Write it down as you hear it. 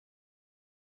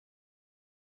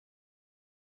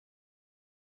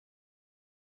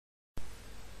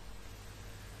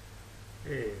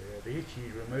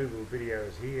itchy removal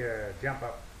videos here. Jump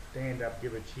up, stand up,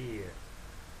 give a cheer.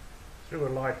 Through a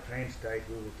light trance state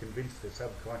we will convince the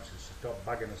subconscious to stop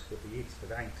bugging us with the itch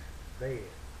that ain't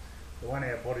there. The one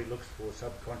our body looks for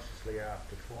subconsciously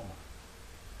after trauma.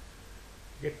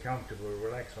 Get comfortable,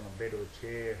 relax on a bed or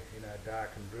chair in a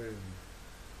darkened room.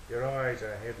 Your eyes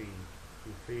are heavy,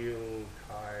 you feel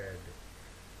tired.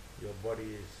 Your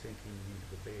body is sinking into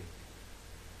the bed.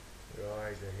 Your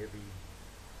eyes are heavy,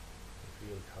 you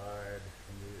feel tired,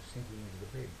 and you're sinking into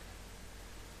the bed.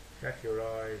 Shut your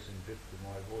eyes and drift with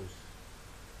my voice.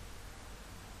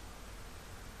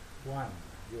 1.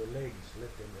 Your legs,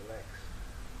 let them relax.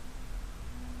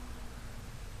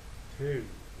 2.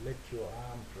 Let your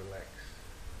arms relax.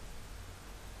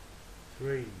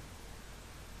 3.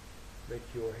 Let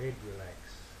your head relax.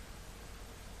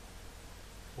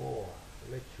 4.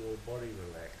 Let your body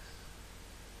relax.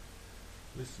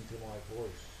 Listen to my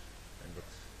voice and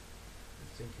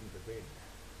sink into bed.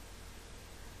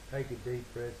 Take a deep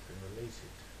breath and release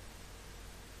it,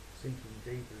 sinking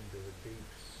deeper into a deep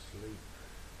sleep.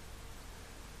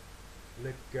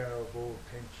 Let go of all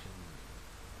tension.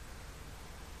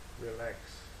 Relax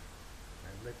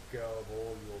and let go of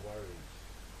all your worries.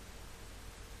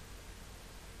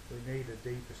 We need a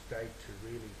deeper state to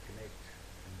really connect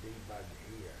and debug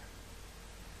here.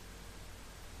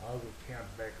 I will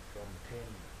count back from 10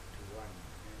 to 1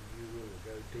 and you will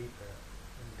go deeper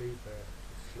and deeper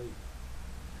to sleep.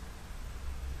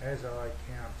 As I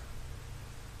count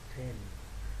 10,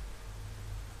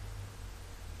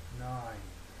 9,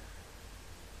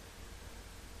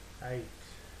 8,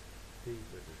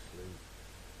 deeper to sleep,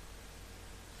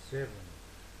 7,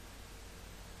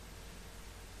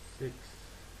 6,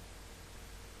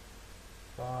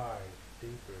 5,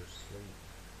 deeper asleep,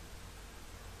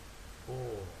 4,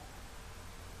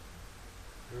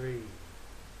 3,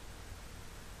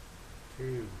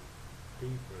 2,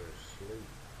 deeper asleep,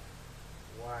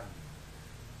 1.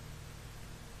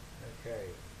 Okay,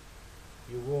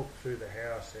 you walk through the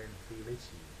house and feel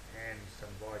itchy, and some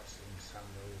bites in some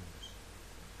rooms.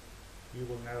 You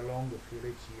will no longer feel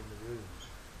itchy in the rooms.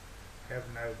 The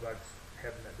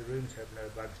rooms have no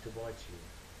bugs to bite you.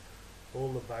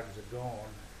 All the bugs are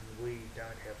gone and we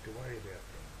don't have to worry about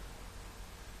them.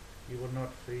 You will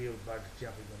not feel bugs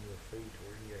jumping on your feet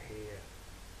or in your hair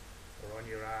or on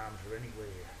your arms or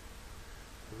anywhere.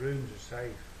 The rooms are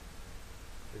safe.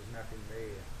 There's nothing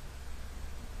there.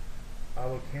 I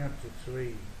will count to 3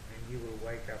 and you will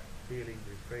wake up feeling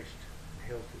refreshed and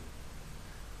healthy,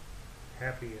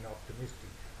 happy and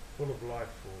optimistic, full of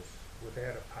life force,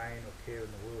 without a pain or care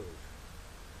in the world.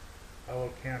 I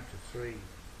will count to 3.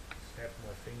 Snap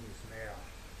my fingers now.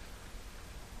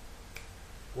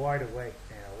 Wide awake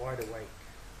now, wide awake.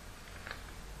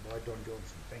 By Don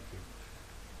Johnson, thank you.